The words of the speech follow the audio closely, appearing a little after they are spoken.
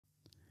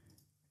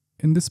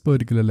In this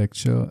particular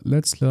lecture,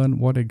 let's learn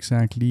what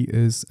exactly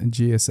is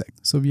JSX.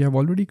 So we have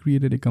already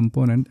created a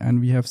component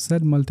and we have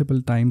said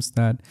multiple times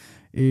that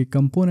a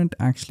component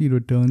actually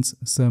returns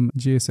some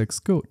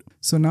JSX code.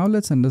 So now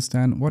let's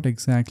understand what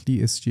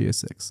exactly is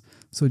JSX.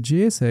 So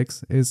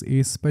JSX is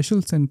a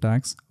special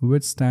syntax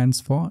which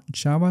stands for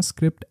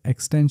JavaScript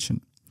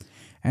extension.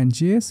 And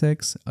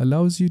JSX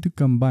allows you to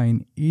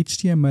combine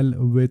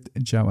HTML with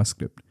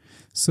JavaScript.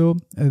 So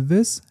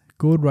this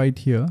code right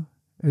here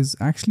is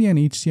actually an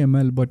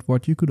HTML, but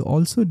what you could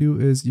also do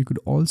is you could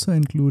also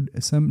include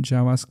some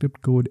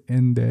JavaScript code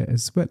in there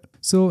as well.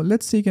 So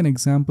let's take an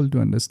example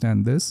to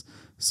understand this.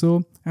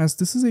 So as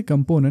this is a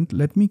component,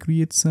 let me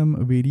create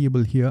some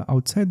variable here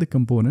outside the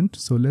component.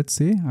 So let's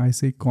say I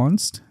say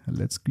const,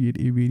 let's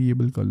create a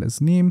variable called as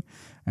name,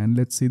 and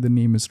let's say the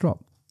name is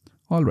drop.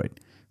 All right.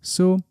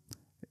 So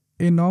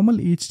a normal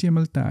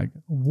HTML tag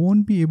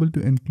won't be able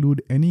to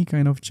include any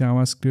kind of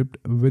JavaScript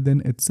within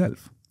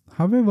itself.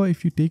 However,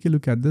 if you take a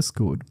look at this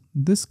code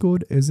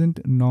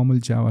isn't normal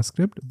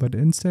JavaScript, but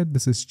instead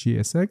this is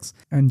JSX,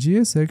 and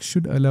JSX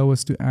should allow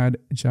us to add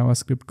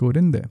JavaScript code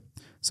in there.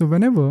 So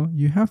whenever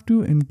you have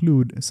to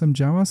include some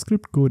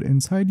JavaScript code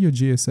inside your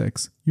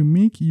JSX, you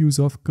make use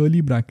of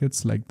curly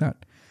brackets like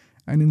that.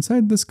 And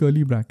inside this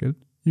curly bracket,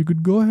 you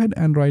could go ahead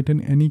and write in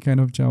any kind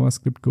of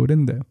JavaScript code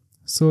in there.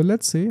 So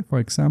let's say, for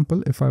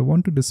example, if I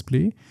want to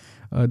display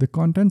the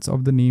contents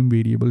of the name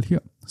variable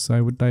here. So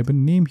I would type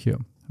in name here,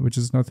 which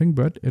is nothing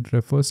but it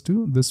refers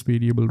to this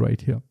variable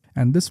right here.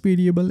 And this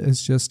variable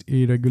is just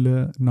a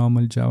regular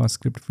normal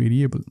JavaScript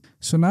variable.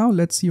 So now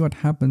let's see what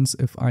happens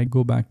if I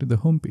go back to the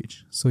home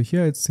page. So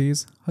here it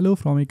says hello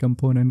from a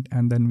component,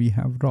 and then we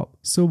have drop.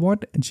 So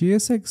what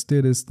JSX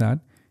did is that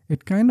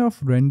it kind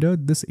of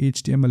rendered this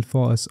HTML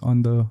for us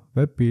on the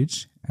web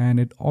page, and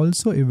it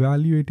also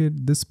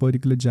evaluated this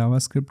particular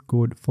JavaScript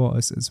code for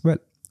us as well.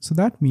 So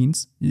that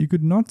means you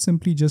could not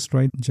simply just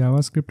write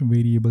JavaScript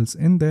variables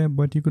in there,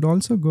 but you could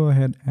also go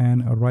ahead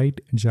and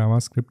write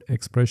JavaScript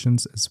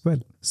expressions as well.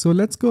 So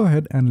let's go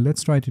ahead and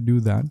let's try to do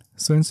that.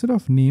 So instead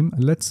of name,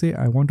 let's say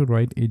I want to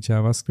write a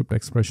JavaScript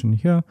expression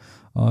here.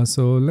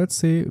 So let's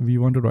say we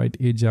want to write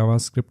a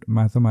JavaScript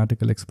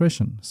mathematical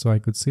expression. So I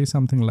could say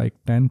something like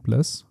 10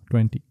 plus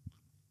 20.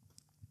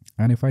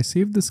 And if I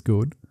save this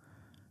code,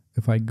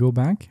 if I go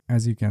back,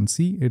 as you can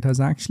see, it has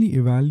actually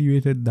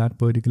evaluated that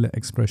particular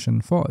expression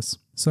for us.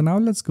 So now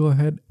let's go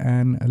ahead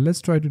and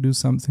let's try to do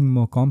something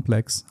more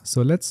complex.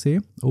 So let's say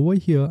over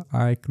here,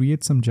 I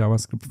create some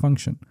JavaScript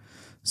function.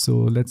 So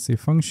let's say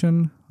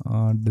function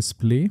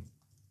display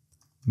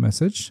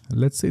message.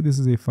 Let's say this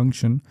is a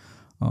function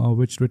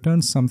which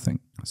returns something.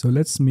 So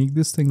let's make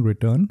this thing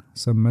return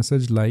some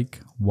message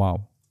like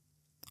wow.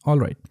 All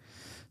right.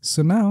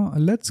 So now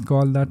let's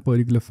call that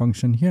particular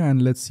function here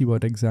and let's see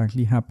what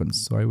exactly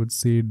happens. So I would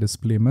say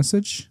display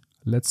message.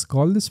 Let's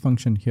call this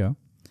function here,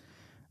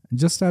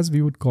 just as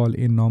we would call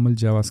a normal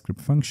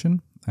JavaScript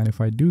function. And if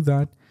I do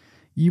that,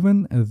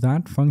 even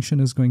that function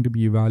is going to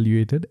be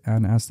evaluated.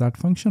 And as that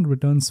function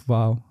returns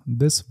wow,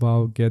 this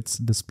wow gets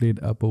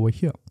displayed up over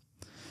here.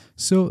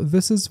 So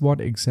this is what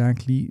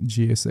exactly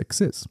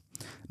JSX is.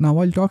 Now,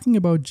 while talking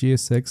about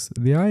JSX,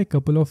 there are a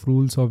couple of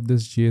rules of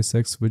this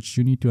JSX which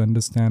you need to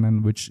understand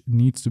and which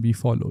needs to be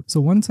followed. So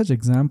one such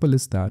example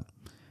is that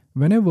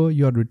whenever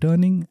you are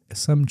returning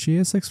some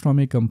JSX from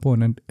a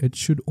component, it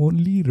should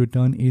only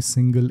return a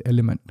single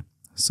element.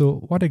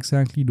 So what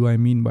exactly do I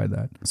mean by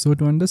that? So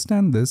to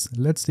understand this,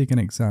 let's take an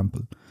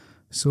example.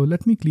 So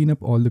let me clean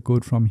up all the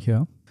code from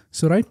here.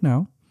 So right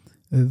now,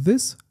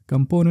 this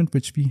component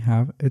which we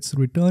have, it's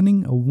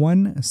returning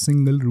one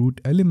single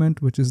root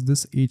element, which is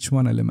this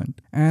h1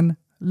 element. And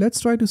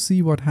let's try to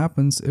see what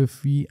happens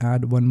if we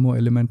add one more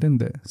element in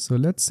there. So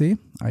let's say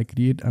I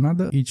create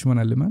another h1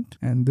 element,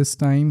 and this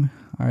time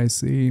I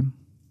say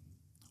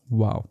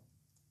wow.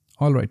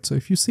 All right, so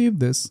if you save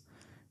this,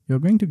 you're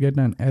going to get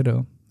an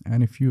error.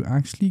 And if you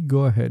actually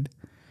go ahead,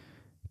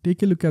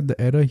 take a look at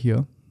the error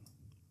here,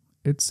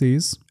 it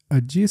says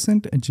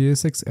adjacent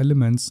JSX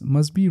elements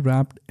must be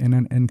wrapped in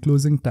an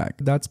enclosing tag.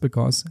 That's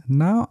because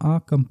now our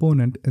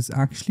component is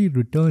actually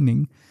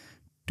returning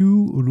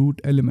two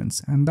root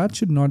elements, and that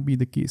should not be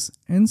the case.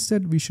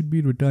 Instead, we should be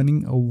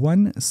returning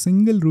one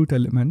single root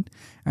element,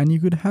 and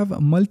you could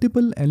have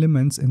multiple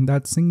elements in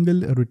that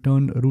single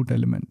returned root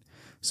element.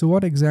 So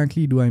what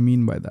exactly do I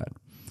mean by that?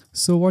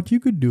 So what you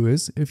could do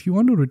is, if you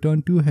want to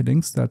return two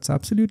headings, that's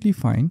absolutely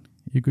fine.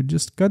 You could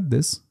just cut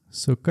this.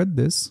 So cut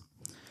this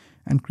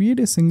and create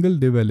a single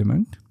div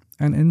element,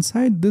 and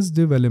inside this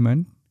div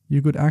element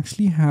you could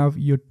actually have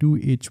your two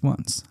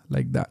h1s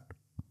like that.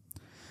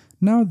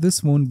 Now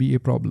this won't be a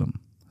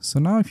problem. So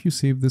now if you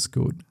save this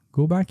code,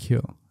 go back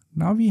here,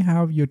 now we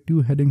have your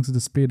two headings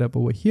displayed up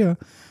over here.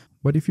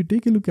 But if you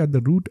take a look at the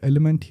root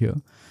element here,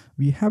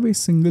 we have a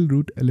single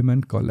root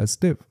element called as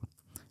div.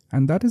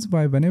 And that is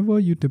why whenever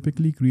you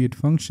typically create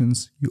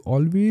functions, you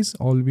always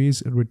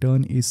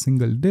return a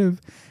single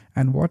div,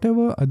 and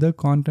whatever other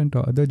content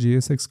or other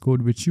JSX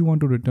code which you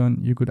want to return,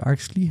 you could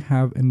actually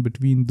have in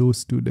between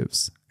those two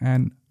divs.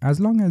 And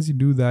as long as you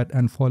do that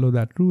and follow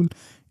that rule,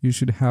 you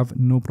should have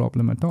no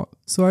problem at all.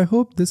 So I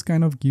hope this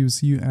kind of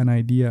gives you an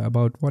idea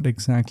about what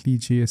exactly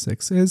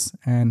JSX is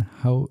and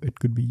how it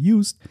could be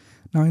used.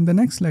 Now in the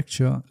next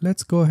lecture,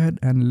 let's go ahead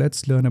and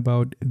let's learn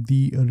about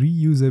the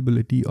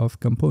reusability of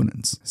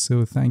components.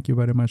 So thank you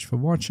very much for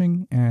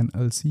watching, and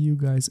I'll see you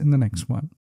guys in the next one.